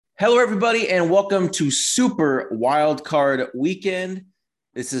Hello, everybody, and welcome to Super Wild Card Weekend.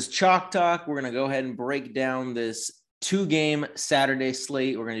 This is Chalk Talk. We're going to go ahead and break down this two-game Saturday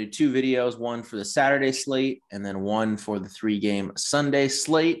slate. We're going to do two videos, one for the Saturday slate and then one for the three-game Sunday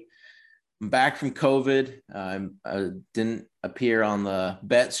slate. I'm back from COVID. I didn't appear on the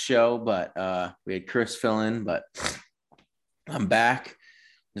bets show, but we had Chris fill in, but I'm back.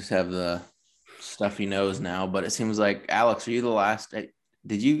 Just have the stuffy nose now, but it seems like, Alex, are you the last?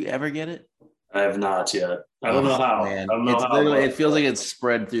 Did you ever get it? I have not yet. I don't know how. Man. I don't know it's how. literally, it feels like it's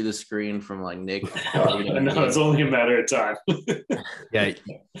spread through the screen from like Nick. I know it's only a matter of time. Yeah,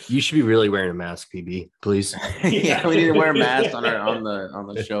 you should be really wearing a mask, PB, please. Yeah, we need to wear masks on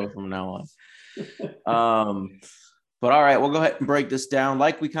the show from now on. But all right, we'll go ahead and break this down.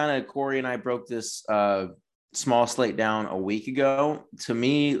 Like Corey and I broke this small slate down a week ago. To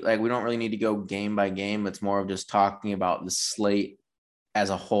me, like we don't really need to go game by game. It's more of just talking about the slate as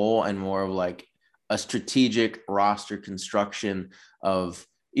a whole and more of like a strategic roster construction of,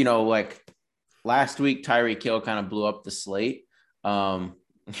 like last week, Tyreek Hill kind of blew up the slate. I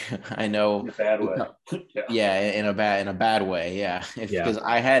know in a bad way. Yeah, in a bad way. Yeah. Because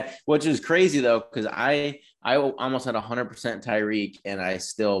I had, which is crazy though, because I almost had 100% Tyreek and I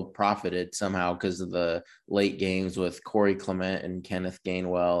still profited somehow because of the late games with Corey Clement and Kenneth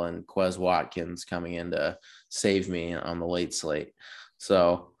Gainwell and Quez Watkins coming in to save me on the late slate.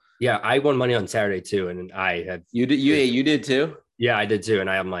 So yeah, I won money on Saturday too, and I had you did too. Yeah, I did too, and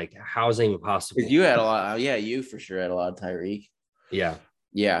I'm like, how's it even possible? You had a lot. Yeah, you for sure had a lot of Tyreek. Yeah,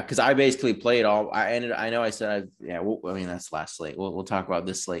 because I basically played all. I know I said that's last slate. We'll talk about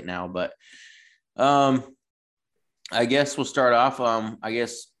this slate now, but I guess we'll start off. I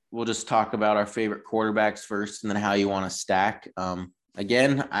guess we'll just talk about our favorite quarterbacks first, and then how you want to stack.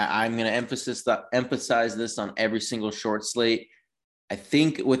 Again, I'm going to emphasize this on every single short slate. I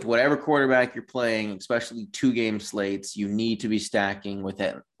think with whatever quarterback you're playing, especially two-game slates, you need to be stacking with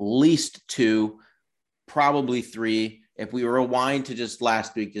at least two, probably three. If we rewind to just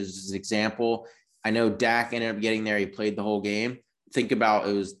last week as an example, I know Dak ended up getting there. He played the whole game. Think about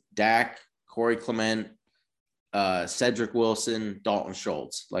it was Dak, Corey Clement, Cedric Wilson, Dalton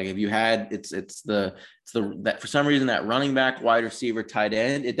Schultz. Like if you had, it's that for some reason that running back, wide receiver, tight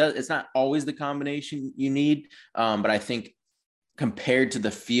end. It's not always the combination you need, but I think compared to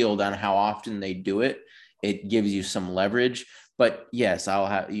the field on how often they do it, it gives you some leverage. But yes,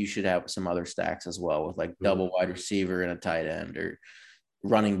 you should have some other stacks as well with like double wide receiver and a tight end, or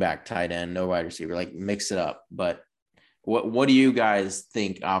running back, tight end, no wide receiver, like mix it up. But what do you guys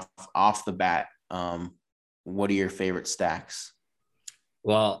think off the bat? What are your favorite stacks?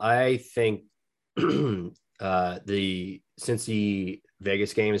 Well, I think the Cincy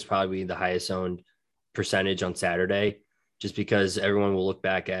Vegas game is probably the highest owned percentage on Saturday, just because everyone will look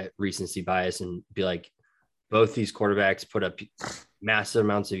back at recency bias and be like, both these quarterbacks put up massive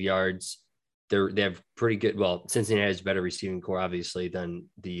amounts of yards. They have pretty good. Well, Cincinnati has better receiving core, obviously, than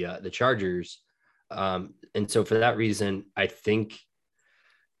the Chargers, and so for that reason, I think.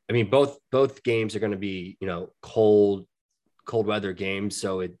 I mean, both games are going to be cold weather games,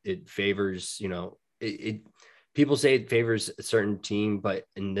 so it favors it. People say it favors a certain team, but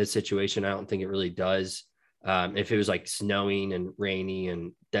in this situation, I don't think it really does. If it was like snowing and rainy,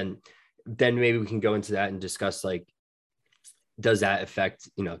 and then maybe we can go into that and discuss like, does that affect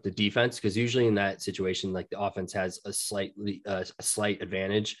the defense? Because usually in that situation, like the offense has a slight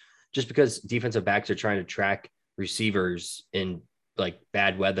advantage, just because defensive backs are trying to track receivers in like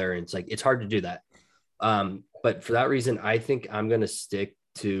bad weather, and it's hard to do that. But for that reason, I think I'm going to stick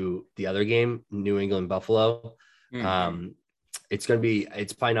to the other game, New England Buffalo. Mm-hmm. It's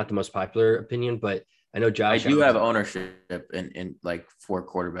probably not the most popular opinion, but I know Josh. I do have ownership in like 4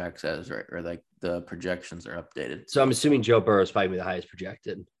 quarterbacks or like the projections are updated. So I'm assuming Joe Burrow is probably the highest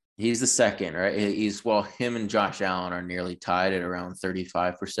projected. He's the second, right? Him and Josh Allen are nearly tied at around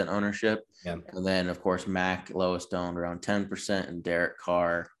 35% ownership. Yeah. And then of course, Mac lowest owned around 10%, and Derek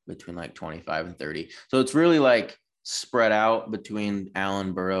Carr between like 25 and 30. So it's really like spread out between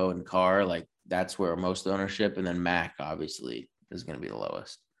Allen, Burrow, and Carr. Like that's where most ownership. And then Mac obviously is going to be the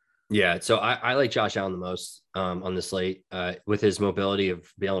lowest. Yeah, so I like Josh Allen the most on the slate with his mobility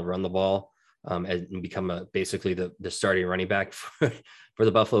of being able to run the ball and become basically the starting running back for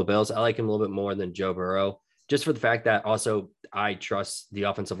the Buffalo Bills. I like him a little bit more than Joe Burrow, just for the fact that also I trust the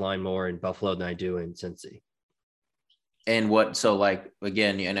offensive line more in Buffalo than I do in Cincy. And so like,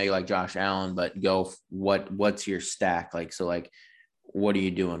 again, I know you like Josh Allen, but what's your stack? Like, so like, what are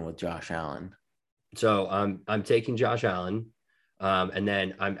you doing with Josh Allen? So I'm taking Josh Allen. And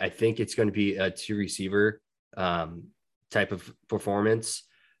then I think it's going to be a 2 receiver type of performance.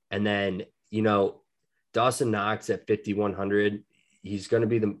 And then, Dawson Knox at 5,100. He's going to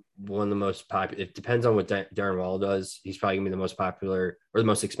be one of the most popular. It depends on what Darren Wall does. He's probably going to be the most popular or the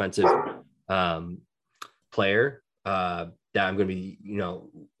most expensive player that I'm going to be,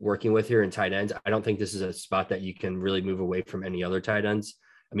 working with here in tight ends. I don't think this is a spot that you can really move away from any other tight ends.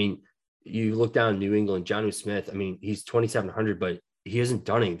 I mean, you look down New England, Jonnu Smith. I mean, he's 2,700, but he hasn't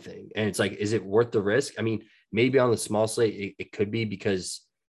done anything. And it's like, is it worth the risk? I mean, maybe on the small slate, it could be because,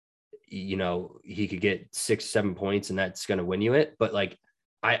 he could get 6-7 points and that's going to win you it. But like,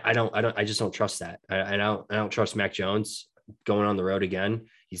 I just don't trust that. I don't trust Mac Jones going on the road again.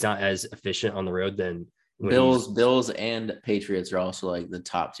 He's not as efficient on the road than Bills and Patriots are also like the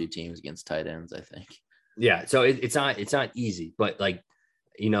top two teams against tight ends, I think. Yeah. So it's not easy, but like,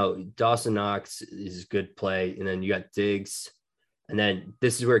 Dawson Knox is a good play. And then you got Diggs. And then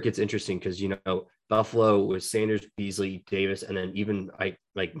this is where it gets interesting because, Buffalo with Sanders, Beasley, Davis, and then even like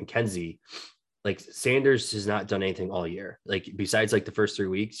McKenzie. Like Sanders has not done anything all year. Like besides like the first 3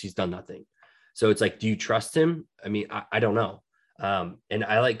 weeks, he's done nothing. So it's like, do you trust him? I mean, I don't know. And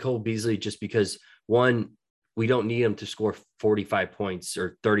I like Cole Beasley just because one, we don't need him to score 45 points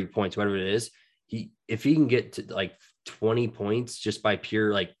or 30 points, whatever it is. If he can get to like 20 points just by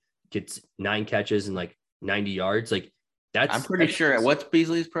pure, like gets 9 catches and like 90 yards, like I'm pretty sure. What's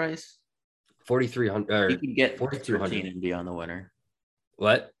Beasley's price? 4,300. He could get 4,200 and be on the winner.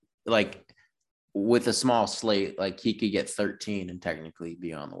 What? Like with a small slate, like he could get 13 and technically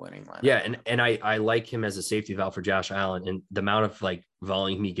be on the winning line. Yeah, and I like him as a safety valve for Josh Allen, and the amount of like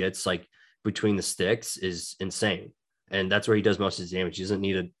volume he gets like between the sticks is insane, and that's where he does most of his damage.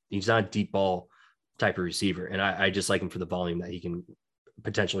 He's not a deep ball type of receiver, and I just like him for the volume that he can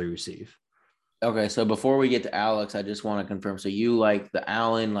potentially receive. Okay, so before we get to Alex, I just want to confirm. So you like the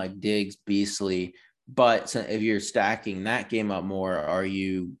Allen, like Diggs, Beasley, but if you're stacking that game up more, are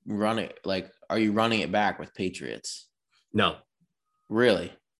you running it back with Patriots? No,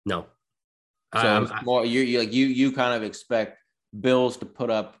 really, no. So more you kind of expect Bills to put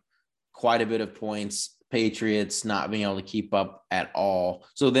up quite a bit of points, Patriots not being able to keep up at all.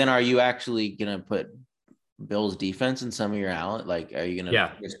 So then, are you actually gonna put Bills defense in some of your Allen? Like, are you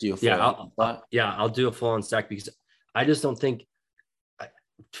gonna just do a full I'll do a full on stack because I just don't think.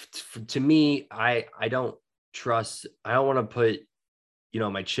 To me, I don't trust. I don't want to put,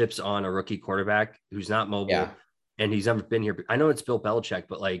 my chips on a rookie quarterback who's not mobile and he's never been here. I know it's Bill Belichick,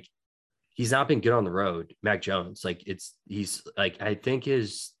 but like, he's not been good on the road. Mac Jones, like he's like, I think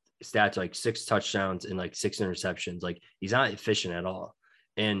his stats are like 6 touchdowns and like 6 interceptions. Like he's not efficient at all.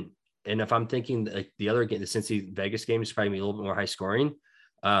 And if I'm thinking like the other game, the Cincy Vegas game is probably gonna be a little bit more high scoring.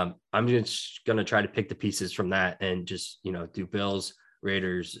 I'm just going to try to pick the pieces from that and just, do Bills,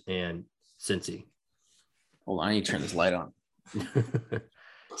 Raiders, and Cincy. Hold on, I need to turn this light on.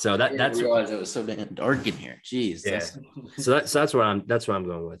 So that's I realized it was so damn dark in here. Jeez. Yeah. So that's what I'm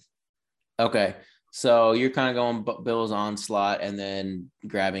going with. Okay. So you're kind of going Bills onslaught and then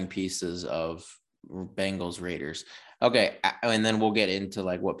grabbing pieces of Bengals Raiders. Okay. And then we'll get into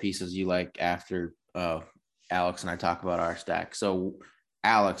like what pieces you like after Alex and I talk about our stack. So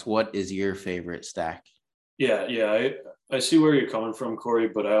Alex, what is your favorite stack? Yeah. I see where you're coming from, Corey,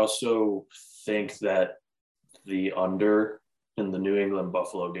 but I also think that the under in the New England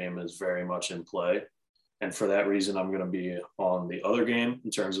Buffalo game is very much in play. And for that reason, I'm going to be on the other game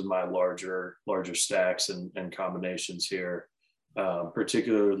in terms of my larger stacks and combinations here,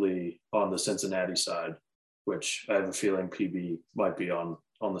 particularly on the Cincinnati side, which I have a feeling PB might be on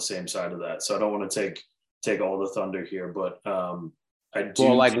the same side of that. So I don't want to take all the thunder here, but I do.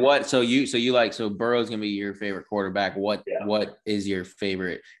 Well, like what? So Burrow's gonna be your favorite quarterback. What is your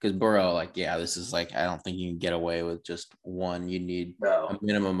favorite? Because Burrow, this is like I don't think you can get away with just one. You need a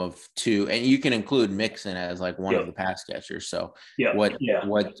minimum of 2, and you can include Mixon as like one of the pass catchers. So what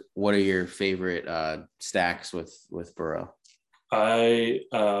are your favorite stacks with Burrow? I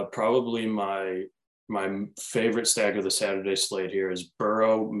probably my favorite stack of the Saturday slate here is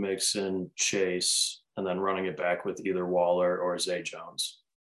Burrow, Mixon, Chase, and then running it back with either Waller or Zay Jones.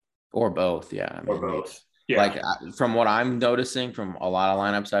 Or both, yeah. Or both. Yeah. Like from what I'm noticing from a lot of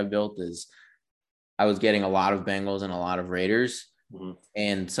lineups I've built is I was getting a lot of Bengals and a lot of Raiders. Mm-hmm.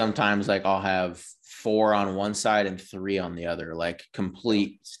 And sometimes like I'll have 4 on one side and 3 on the other, like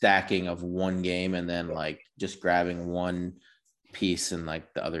complete stacking of one game and then like just grabbing one piece in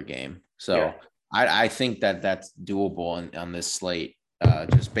like the other game. So I think that's doable on this slate,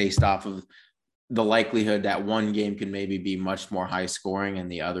 just based off of the likelihood that one game can maybe be much more high scoring and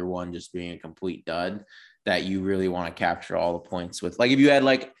the other one just being a complete dud that you really want to capture all the points with. Like if you had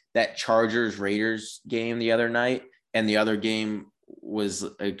like that Chargers Raiders game the other night and the other game was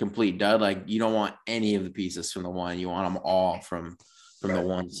a complete dud. Like you don't want any of the pieces from the one. You want them all from the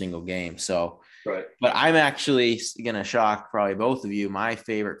one single game. So, right. But I'm actually going to shock probably both of you. My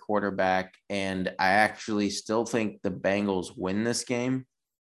favorite quarterback, and I actually still think the Bengals win this game.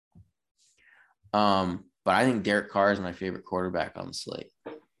 But I think Derek Carr is my favorite quarterback on the slate.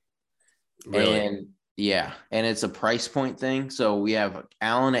 Really? And yeah, and it's a price point thing. So we have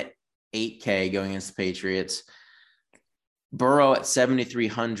Allen at $8K going against the Patriots, Burrow at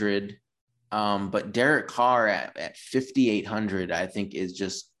 7,300. But Derek Carr at 5,800, I think is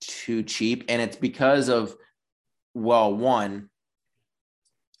just too cheap. And it's because of, well, one,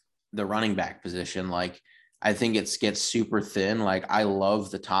 the running back position. Like, I think it gets super thin. Like, I love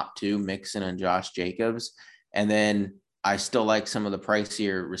the top two, Mixon and Josh Jacobs. And then I still like some of the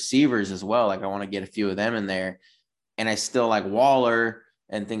pricier receivers as well. Like, I want to get a few of them in there. And I still like Waller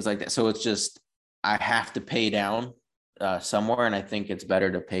and things like that. So it's just, I have to pay down somewhere. And I think it's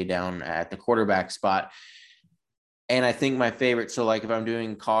better to pay down at the quarterback spot. And I think my favorite, so like if I'm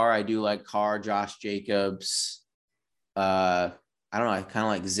doing Carr, I do like Carr, Josh Jacobs. I don't know. I kind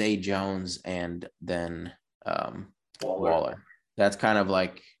of like Zay Jones and then Waller. That's kind of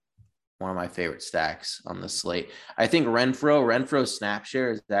like one of my favorite stacks on the slate. I think Renfro's snap share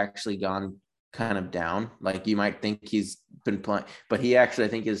has actually gone kind of down. Like you might think he's been playing, but he actually, I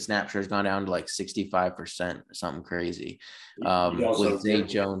think his snap share has gone down to like 65% or something crazy. With Zay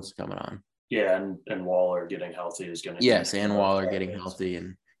Jones coming on. Yeah, and Waller getting healthy is going to. Yes, and Waller getting healthy,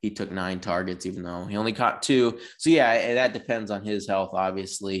 and he took 9 targets, even though he only caught 2. So yeah, that depends on his health,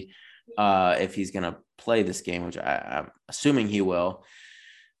 obviously, if he's going to play this game, which I'm assuming he will.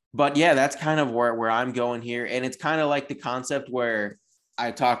 But yeah, that's kind of where I'm going here, and it's kind of like the concept where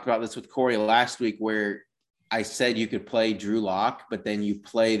I talked about this with Corey last week, where I said you could play Drew Lock, but then you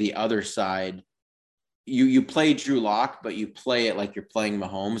play the other side. You play Drew Lock, but you play it like you're playing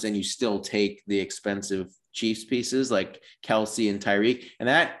Mahomes, and you still take the expensive Chiefs pieces like Kelsey and Tyreek. And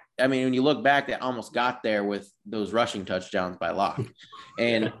that, I mean, when you look back, that almost got there with those rushing touchdowns by Lock.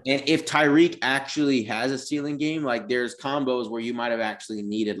 And if Tyreek actually has a ceiling game, like there's combos where you might have actually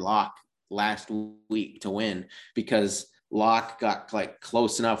needed Lock last week to win because Lock got like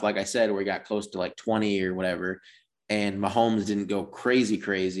close enough, like I said, where he got close to like 20 or whatever, and Mahomes didn't go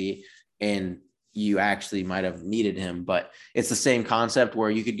crazy, and you actually might have needed him. But it's the same concept where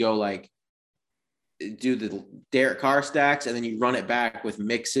you could go like do the Derek Carr stacks, and then you run it back with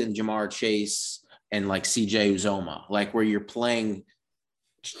Mixon, Jamar Chase, and like CJ Uzoma, like where you're playing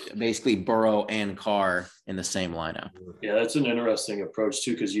basically Burrow and Carr in the same lineup. Yeah, that's an interesting approach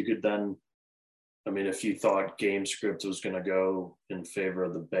too, because you could then, I mean, if you thought game script was going to go in favor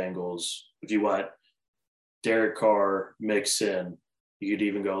of the Bengals, if you want Derek Carr, Mixon, you could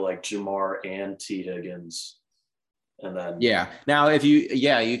even go like Jamar and T. Higgins. And then now if you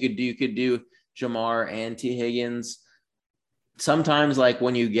could do Jamar and T. Higgins. Sometimes like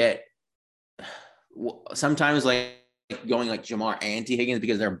when you get like going like Jamar and T. Higgins,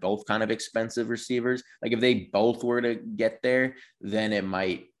 because they're both kind of expensive receivers. Like if they both were to get there, then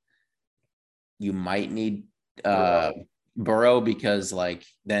you might need Burrow, because like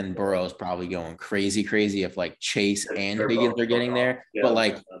then Burrow's probably going crazy if like Chase and Higgins are getting there. Yeah, but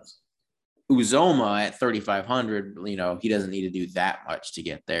like Uzoma at 3,500, he doesn't need to do that much to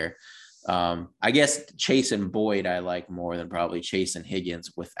get there. I guess Chase and Boyd I like more than probably Chase and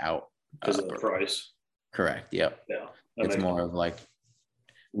Higgins without because of the price. Correct. Yep. Yeah. It's more of like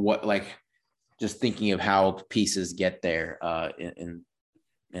what, like just thinking of how pieces get there in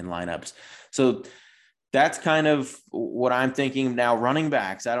lineups. So that's kind of what I'm thinking now. Running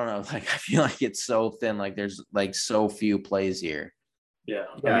backs, I don't know. Like I feel like it's so thin. Like there's like so few plays here. Yeah.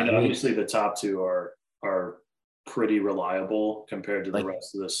 I mean, obviously the top two are pretty reliable compared to the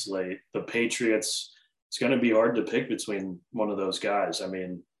rest of the slate. The Patriots, it's going to be hard to pick between one of those guys. I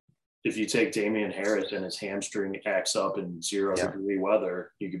mean, if you take Damian Harris and his hamstring acts up in 0 degree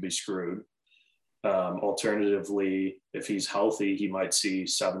weather, you could be screwed. Alternatively, if he's healthy, he might see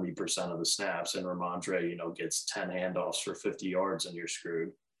 70% of the snaps, and Ramondre, gets 10 handoffs for 50 yards and you're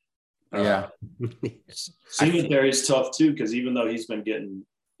screwed. Singletary's tough too, because even though he's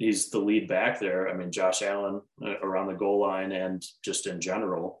the lead back there, I mean, Josh Allen around the goal line and just in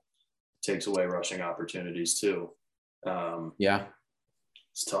general takes away rushing opportunities too.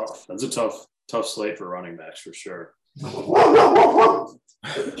 It's tough. That's a tough slate for running backs for sure.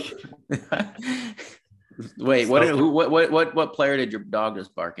 Wait, what player did your dog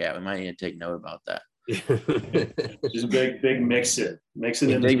just bark at? We might need to take note about that. Just big Mixon. Big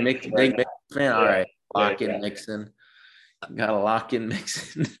fan. All right, lock in Mixon. Gotta lock in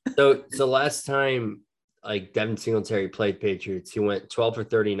Mixon. So last time like Devin Singletary played Patriots, he went 12 for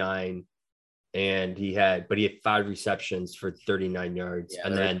 39, and he had 5 receptions for 39 yards.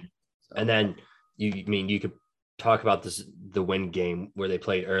 Yeah, and then you could talk about the win game where they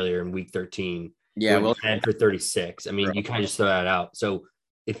played earlier in week 13. Yeah, well, 10 for 36. I mean, you kind of just throw that out. So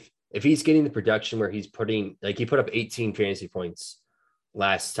if he's getting the production where he's putting, like, he put up 18 fantasy points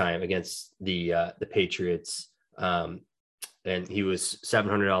last time against the Patriots, and he was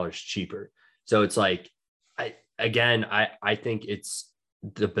 $700 cheaper. So it's like, I think it's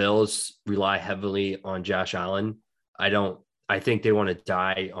the Bills rely heavily on Josh Allen. I think they want to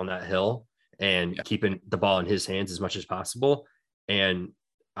die on that hill and keeping the ball in his hands as much as possible. And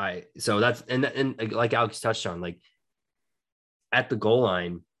that's like Alex touched on, like at the goal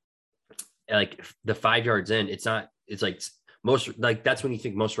line, like the 5 yards in, it's like most, like that's when you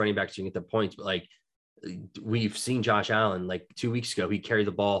think most running backs can get the points. But like we've seen Josh Allen, like 2 weeks ago, he carried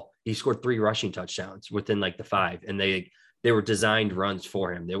the ball, he scored 3 rushing touchdowns within like the 5, and they were designed runs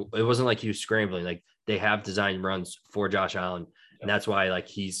for him. It wasn't like he was scrambling. Like they have designed runs for Josh Allen, and that's why like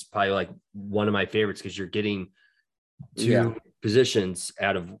he's probably like one of my favorites, because you're getting two positions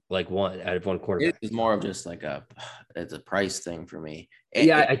out of one quarterback. It's more of just like it's a price thing for me.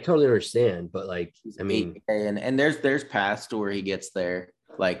 I totally understand, but like, I mean, and there's paths to where he gets there,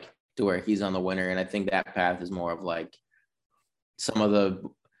 like to where he's on the winner, and I think that path is more of like some of the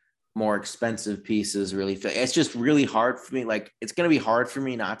more expensive pieces really fit. It's just really hard for me. Like, it's going to be hard for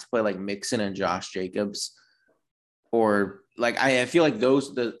me not to play like Mixon and Josh Jacobs, or like I feel like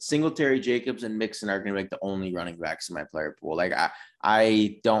the Singletary, Jacobs, and Mixon are going to make the only running backs in my player pool. Like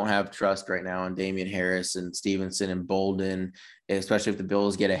I don't have trust right now in Damian Harris and Stevenson and Bolden, especially if the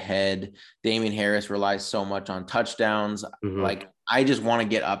Bills get ahead. Damian Harris relies so much on touchdowns. Mm-hmm. Like, I just want to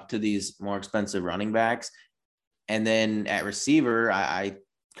get up to these more expensive running backs. And then at receiver, I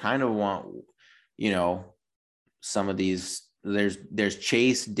kind of want, some of these. There's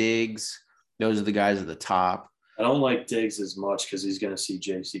Chase, Diggs. Those are the guys at the top. I don't like Diggs as much because he's going to see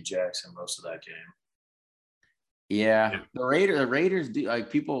J.C. Jackson most of that game. Yeah. The Raiders do,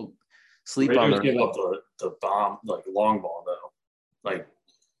 like, people sleep Raiders on their. Give up the bomb, like long ball though, like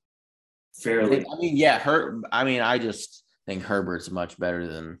fairly. I mean, yeah, I just think Herbert's much better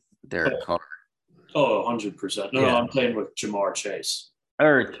than Derek Carr. Oh, 100%. No, I'm playing with Jamar Chase.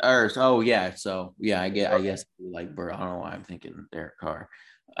 Oh yeah. So yeah, I guess like Burrow. I don't know why I'm thinking Derek Carr.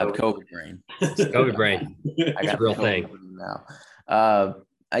 I have COVID brain. COVID brain. I got a real thing now.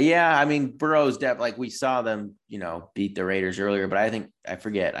 Yeah, I mean, Burrow's depth, like we saw them, beat the Raiders earlier, but I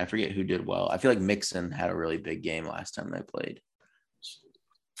forget who did well. I feel like Mixon had a really big game last time they played.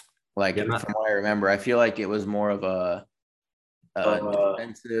 Like, from what I remember, I feel like it was more of a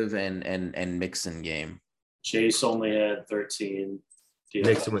defensive and Mixon game. Chase only had 13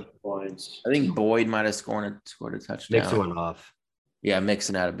 Mixon points. I think Boyd might have scored a touchdown. Mixon went off. Yeah,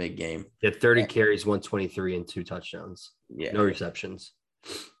 Mixon had a big game. He had 30 carries, 123, and 2 touchdowns. Yeah. No receptions.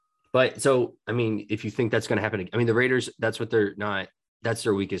 But so, I mean, if you think that's going to happen, I mean, the Raiders, that's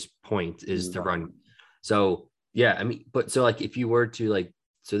their weakest point is to run. So, yeah, I mean, but so like if you were to like,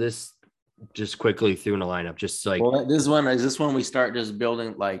 so this just quickly threw in a lineup, just like. Well, is this when we start just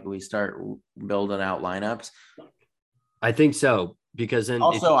building, like we start building out lineups? I think so, because then.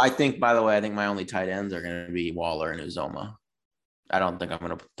 Also, I think my only tight ends are going to be Waller and Uzomah. I don't think I'm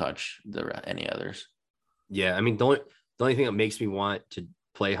going to touch any others. Yeah, I mean, the only thing that makes me want to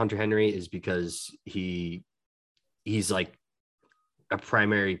play Hunter Henry is because he's like a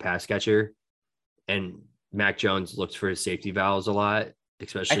primary pass catcher, and Mac Jones looks for his safety valves a lot,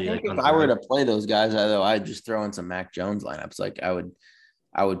 especially. I think if I were to play those guys, though, I'd just throw in some Mac Jones lineups. Like I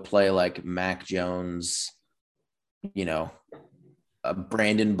would play like Mac Jones,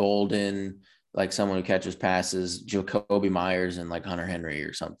 Brandon Bolden, like someone who catches passes, Jacoby Myers, and like Hunter Henry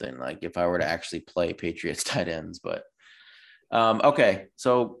or something. Like if I were to actually play Patriots tight ends, but okay.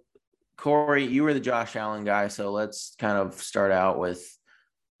 So Corey, you were the Josh Allen guy. So let's kind of start out with.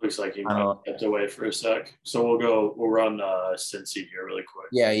 Looks like you might have to wait for a sec. So we'll run Cincy here really quick.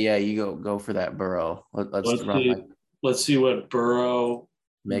 Yeah. You go for that Burrow. Let's see what Burrow,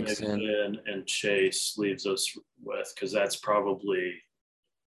 Mixon, and Chase leaves us with, because that's probably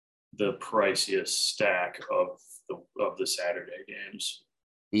the priciest stack of the Saturday games.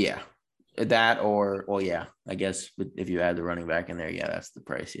 Yeah, that I guess if you add the running back in there, yeah, that's the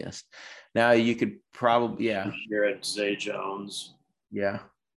priciest. Now you could probably You're at Zay Jones. Yeah,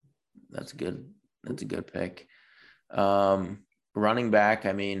 that's good. That's a good pick. Running back,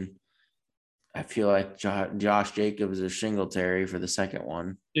 I mean, I feel like Josh Jacobs or Singletary for the second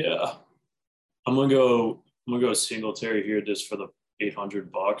one. Yeah, I'm gonna go Singletary here just for the $800.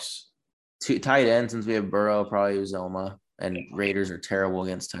 two tight ends, since we have Burrow, probably Uzoma, and Raiders are terrible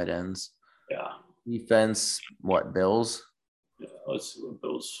against tight ends. Yeah. Defense, what, Bills? Yeah. Let's see what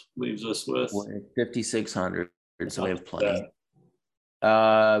Bills leaves us with. 5,600, so we have Not plenty.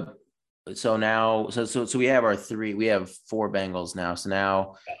 bad. So now, so we have our three. We have four Bengals now. So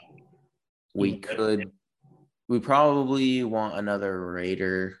now we probably want another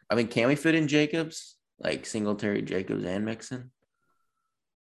Raider. I mean, can we fit in Jacobs, like Singletary, Jacobs, and Mixon?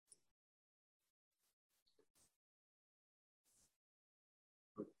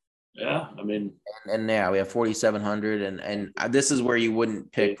 Yeah, I mean, And yeah, we have 4,700, and this is where you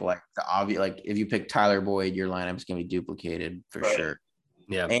wouldn't pick like the obvious. Like if you pick Tyler Boyd, your lineup's gonna be duplicated for Right. sure.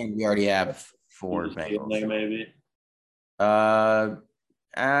 Yeah. And we already have four in there Bengals. maybe.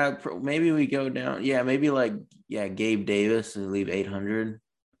 Maybe we go down. Yeah, maybe Gabe Davis and leave 800,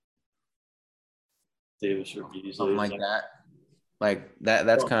 Davis or Beasley. something like that. Like that.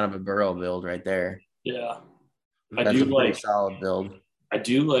 That's kind of a Burrow build right there. Yeah. That's a pretty solid build. I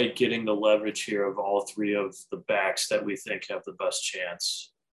do like getting the leverage here of all three of the backs that we think have the best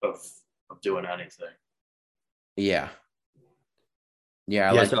chance of doing anything. Yeah.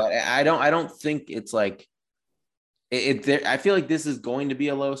 Yeah, like that. I don't think it's like it. I feel like this is going to be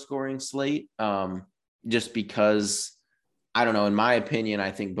a low scoring slate. Just because I don't know. In my opinion,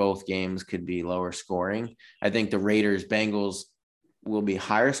 I think both games could be lower scoring. I think the Raiders Bengals will be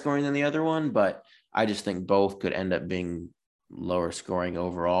higher scoring than the other one, but I just think both could end up being lower scoring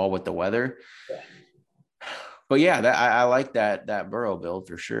overall with the weather. Yeah. But yeah, I like that Burrow build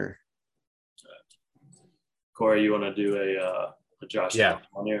for sure. Corey, you want to do a Josh Allen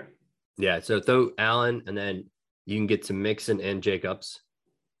on here? Yeah. So throw Allen, and then you can get to Mixon and Jacobs.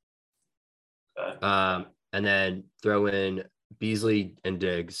 Okay. And then throw in Beasley and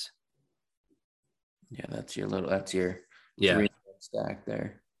Diggs. Yeah, that's your yeah stack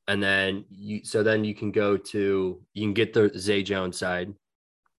there. And then you can get the Zay Jones side.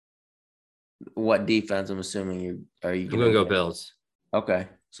 What defense? I'm assuming I'm gonna go Bills. Okay,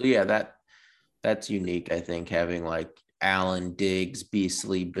 so yeah, that's unique. I think having like Allen, Diggs,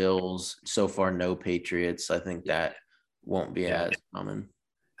 Beasley, Bills. So far, no Patriots. I think that won't be as common.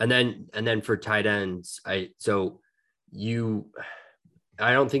 And then for tight ends, I don't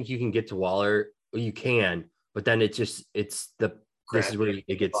think you can get to Waller. Well, you can, but then this is where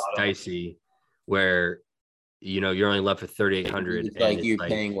it gets dicey, where you're only left with 3,800. It's like you're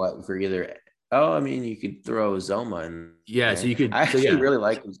paying what for either. Oh, I mean, you could throw Zoma in. Yeah, so you could. I actually really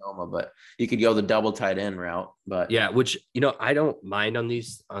like Zoma, but you could go the double tight end route. But yeah, which I don't mind on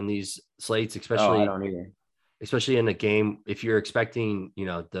these slates, especially. I don't either. Especially in a game, if you're expecting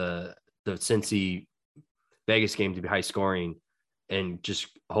the Cincy Vegas game to be high scoring, and just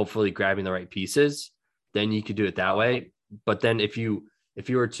hopefully grabbing the right pieces, then you could do it that way. But then if you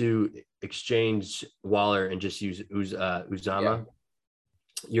were to exchange Waller and just use Uzama,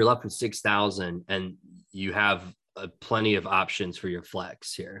 you're left with 6,000, and you have plenty of options for your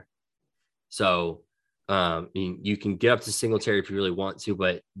flex here. So you can get up to Singletary if you really want to,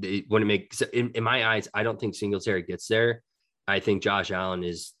 but when it makes in my eyes, I don't think Singletary gets there. I think Josh Allen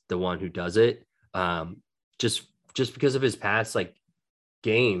is the one who does it. Just because of his past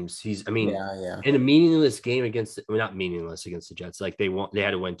games, in a meaningless game not meaningless against the Jets. Like they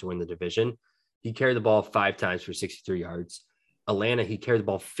had to win to win the division. He carried the ball 5 times for 63 yards. Atlanta, he carried the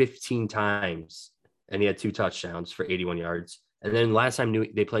ball 15 times and he had 2 touchdowns for 81 yards. And then last time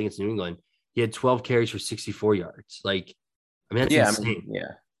they played against New England, he had 12 carries for 64 yards. That's insane.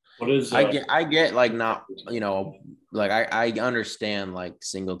 What is I get like not, I understand like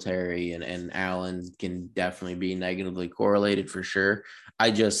Singletary and Allen can definitely be negatively correlated for sure. I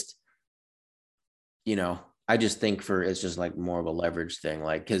just think it's just like more of a leverage thing,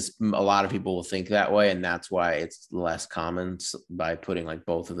 like, because a lot of people will think that way, and that's why it's less common by putting like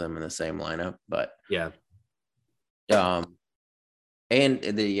both of them in the same lineup. But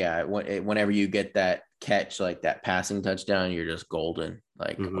whenever you get that catch, like that passing touchdown, you're just golden.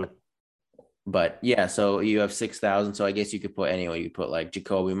 Like, but yeah, so you have 6,000. So I guess you could put anyway. You could put like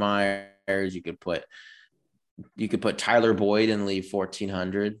Jacoby Myers. You could put Tyler Boyd and leave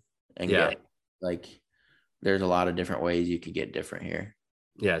 1,400 and get like. There's a lot of different ways you could get different here.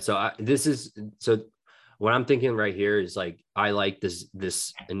 Yeah. So what I'm thinking right here is like, I like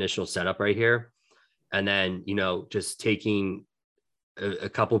this initial setup right here. And then, just taking a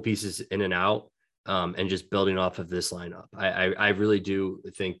couple pieces in and out and just building off of this lineup. I really do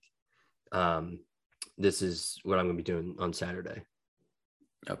think this is what I'm going to be doing on Saturday.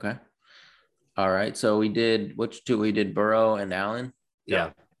 Okay. All right. So we did Burrow and Allen.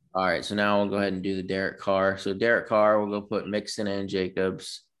 Yeah. All right, so now we'll go ahead and do the Derek Carr. So Derek Carr, we'll go put Mixon and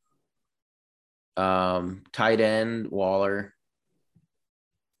Jacobs. Tight end Waller.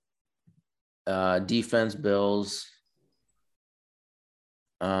 Defense Bills.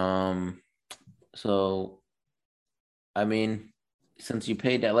 So I mean, since you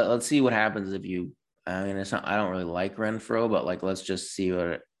paid that, let's see what happens if you. I mean, it's not. I don't really like Renfro, but like, let's just see what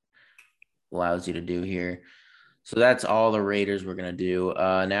it allows you to do here. So that's all the Raiders we're gonna do.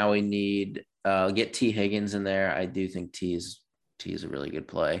 Now we need get T Higgins in there. I do think T is a really good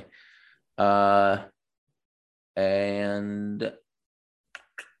play. And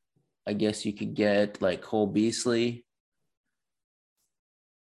I guess you could get like Cole Beasley.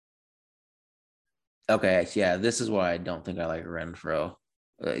 Okay, yeah, this is why I don't think I like Renfro.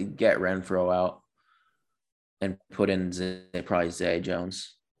 Get Renfro out and put in probably Zay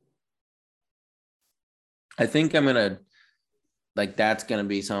Jones. I think I'm gonna like that's gonna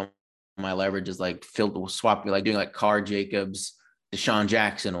be some of my leverage is like filled swap like doing like Carr Jacobs, Deshaun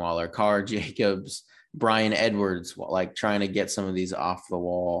Jackson Waller, Carr Jacobs, Brian Edwards, like trying to get some of these off the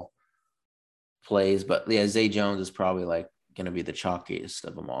wall plays. But yeah, Zay Jones is probably like gonna be the chalkiest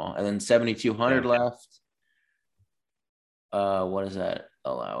of them all. And then 7,200 left. What does that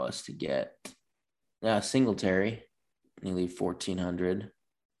allow us to get? Singletary. You leave 1,400.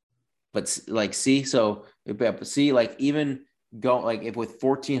 But like, see, like even go like if with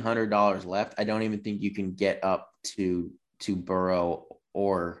 $1,400 left, I don't even think you can get up to Burrow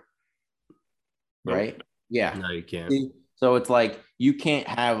or right. Nope. Yeah, No, you can't. See? So it's like you can't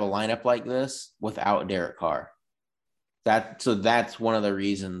have a lineup like this without Derek Carr. That's one of the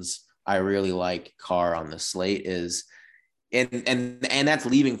reasons I really like Carr on the slate is and that's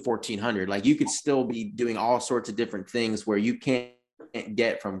leaving 1,400. Like you could still be doing all sorts of different things where you can't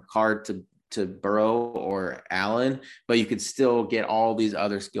get from Carr to Burrow or Allen, but you could still get all these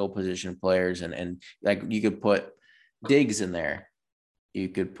other skill position players and like you could put Diggs in there. You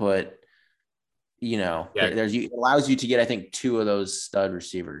could put, it allows you to get, I think, two of those stud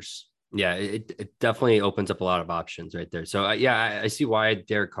receivers. Yeah, it definitely opens up a lot of options right there. So I see why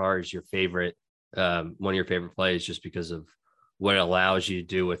Derek Carr is your favorite, one of your favorite plays, just because of what it allows you to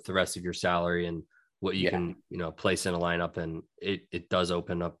do with the rest of your salary and what you can, place in a lineup. And it does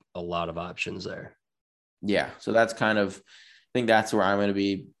open up a lot of options there. Yeah. So that's kind of, I think that's where I'm going to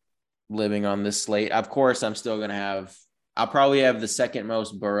be living on this slate. Of course, I'm still going to I'll probably have the second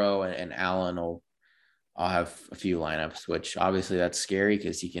most Burrow and Allen I'll have a few lineups, which obviously that's scary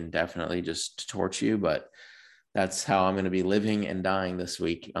because he can definitely just torch you, but that's how I'm going to be living and dying this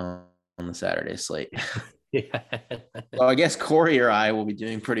week on the Saturday slate. Yeah. Well, I guess Corey or I will be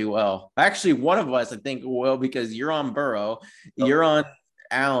doing pretty well. Actually, one of us, I think, will because you're on Burrow, you're on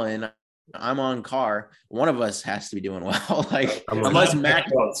Allen, I'm on Carr. One of us has to be doing well. Like unless Mac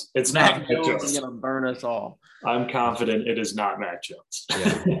Jones, it's Mac not Jones is going to burn us all. I'm confident it is not Mac Jones.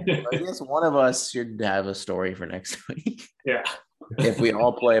 Yeah. I guess one of us should have a story for next week. Yeah. If we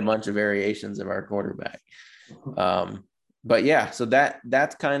all play a bunch of variations of our quarterback. But yeah, so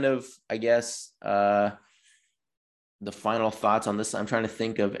that's kind of, I guess, the final thoughts on this. I'm trying to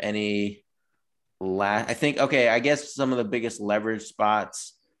think of any I guess some of the biggest leverage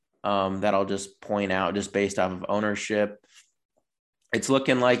spots that I'll just point out just based off of ownership. It's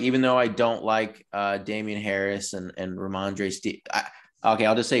looking like, even though I don't like Damian Harris and Ramondre Steve,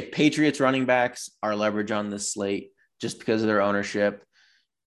 I'll just say Patriots running backs are leverage on this slate just because of their ownership.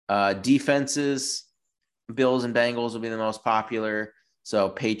 Defenses, Bills and Bengals will be the most popular. So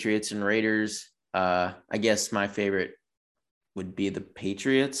Patriots and Raiders. I guess my favorite would be the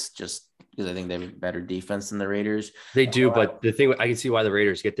Patriots, just because I think they have better defense than the Raiders. They do, but the thing I can see why the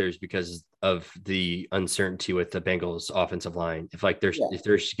Raiders get there is because of the uncertainty with the Bengals offensive line. If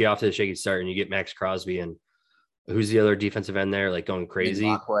they're get off to the shaky start and you get Max Crosby and who's the other defensive end there, like going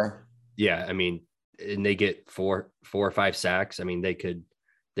crazy. Yeah, I mean, and they get four or five sacks. I mean, they could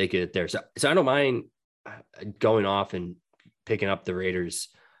get there. So I don't mind going off and picking up the Raiders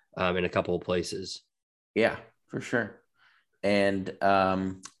in a couple of places. Yeah, for sure. And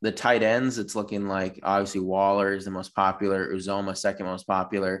the tight ends, it's looking like obviously Waller is the most popular, Uzomah second most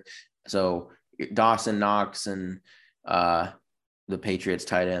popular. So Dawson Knox and the Patriots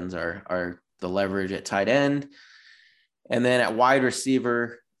tight ends are the leverage at tight end. And then at wide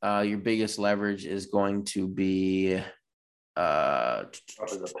receiver, your biggest leverage is going to be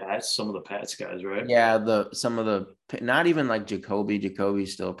the Pats, some of the Pats guys, right? Yeah, not even like Jacoby.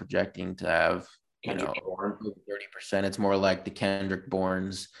 Jacoby's still projecting to have Kendrick Bourne. 30%. It's more like the Kendrick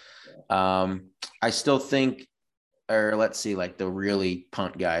Bournes. I still think, or let's see, like the really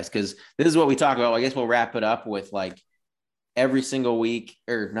punt guys, because this is what we talk about. I guess we'll wrap it up with like every single week,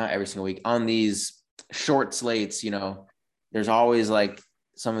 or not every single week, on these short slates, there's always like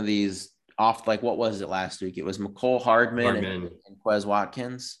some of these off like what was it last week? It was McCole Hardman, Hardman. and Quez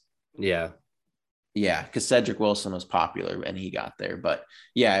Watkins. Yeah. Yeah, because Cedric Wilson was popular and he got there. But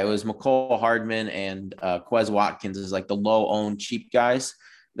yeah, it was McCole Hardman and Quez Watkins is like the low owned cheap guys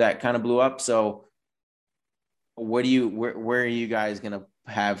that kind of blew up. So where are you guys gonna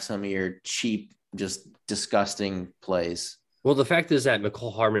have some of your cheap, just disgusting plays? Well, the fact is that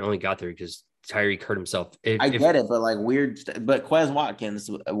McCole Hardman only got there because Tyreek hurt himself. I get it, but like weird. But Quez Watkins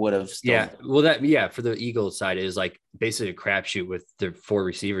would have still. Yeah. Well, for the Eagles side, it is like basically a crapshoot with the 4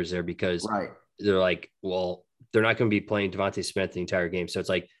 receivers there because Right. they're like, well, they're not going to be playing Devontae Smith the entire game. So it's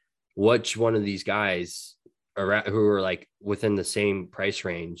like, which one of these guys who are like within the same price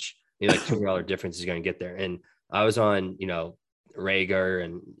range, maybe like $2 difference is going to get there. And I was on, Rager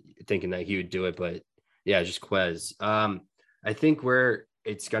and thinking that he would do it, but yeah, just Quez. I think where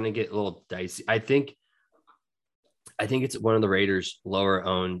it's going to get a little dicey. I think it's one of the Raiders' lower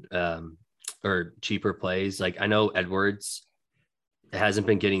owned or cheaper plays. Like I know Edwards hasn't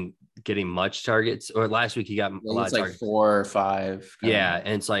been getting much targets, or last week he got a lot of targets. 4 or 5. Yeah,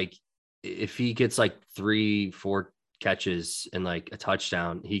 and it's like if he gets like 3-4 catches and like a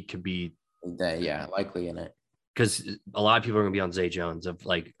touchdown, he could be likely in it. Because a lot of people are going to be on Zay Jones of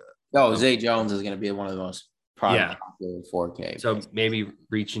like. Zay Jones is going to be one of the most popular 4K. So maybe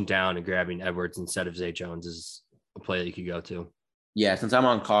reaching down and grabbing Edwards instead of Zay Jones is a play that you could go to. Yeah, since I'm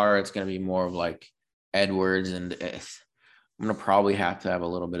on Carr, it's going to be more of like Edwards, and I'm going to probably have to have a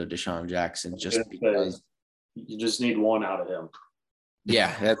little bit of Deshaun Jackson just because you just need one out of him.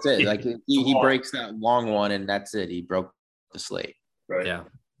 Yeah, that's it. Like he breaks that long one, and that's it. He broke the slate. Right. Yeah.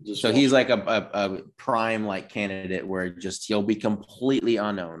 So he's like a prime like candidate where just he'll be completely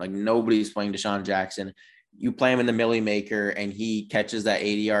unknown. Like nobody's playing Deshaun Jackson. You play him in the Millie Maker and he catches that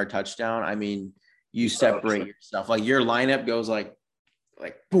 80-yard touchdown. I mean, you separate yourself. Like your lineup goes like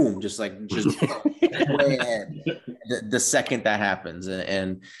boom, just way ahead the second that happens.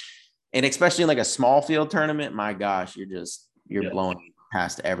 And especially in like a small field tournament, my gosh, you're blowing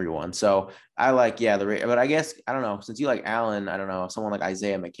past everyone. So I like, but I guess, I don't know, since you like Allen, I don't know, someone like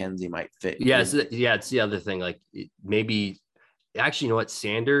Isaiah McKenzie might fit. It's the other thing. Like maybe actually, you know what?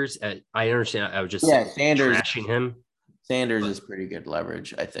 Sanders, I understand. I was just Sanders trashing him. Sanders is pretty good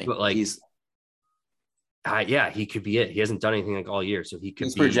leverage, I think. But like he could be it. He hasn't done anything like all year. So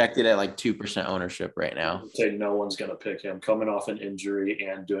he's projected at like 2% ownership right now. I'd say no one's going to pick him coming off an injury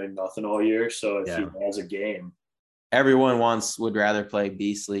and doing nothing all year. So if he has a game, everyone would rather play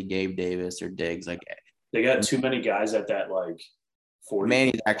Beasley, Gabe Davis, or Diggs. Like they got too many guys at that like 40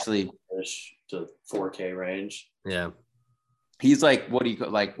 Manny's actually to 4K range. Yeah, he's like, what do you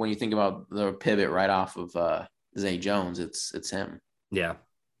like when you think about the pivot right off of Zay Jones? It's him. Yeah,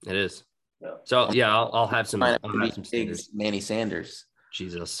 it is. Yeah. So I'll have some. Manny Sanders.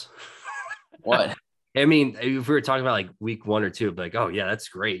 Jesus. What? I mean, if we were talking about like week 1 or 2, it'd be like, oh yeah, that's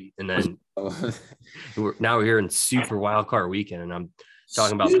great. And then now we're here in super wild card weekend, and I'm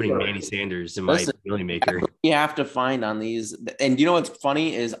talking about putting Manny Sanders in my Millie Maker. You have to find on these, and you know what's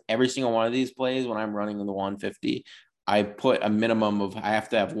funny is every single one of these plays when I'm running in the 150, I put a minimum of I have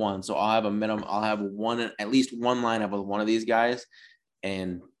to have one, so I'll have a minimum. I'll have at least one lineup with one of these guys,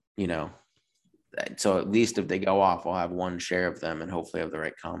 and so at least if they go off, I'll have one share of them, and hopefully have the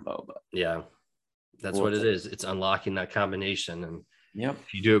right combo. But yeah. That's what it is. It's unlocking that combination. And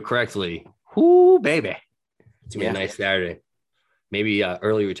if you do it correctly, whoo, baby. It's going to be a nice Saturday. Maybe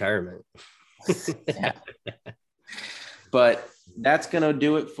early retirement. But that's going to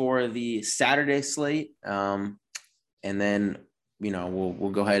do it for the Saturday slate. And then, we'll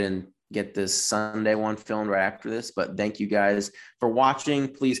go ahead and get this Sunday one filmed right after this. But thank you guys for watching.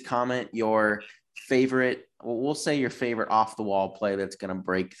 Please comment your favorite, we'll say your favorite off the wall play that's going to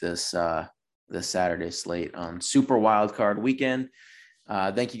break this the Saturday slate on Super Wildcard Weekend.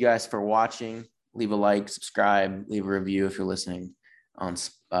 Thank you guys for watching. Leave a like, subscribe, leave a review if you're listening on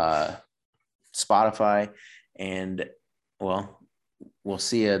Spotify. And, we'll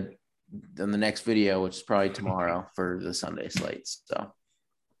see you in the next video, which is probably tomorrow for the Sunday slates. So,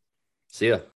 see ya.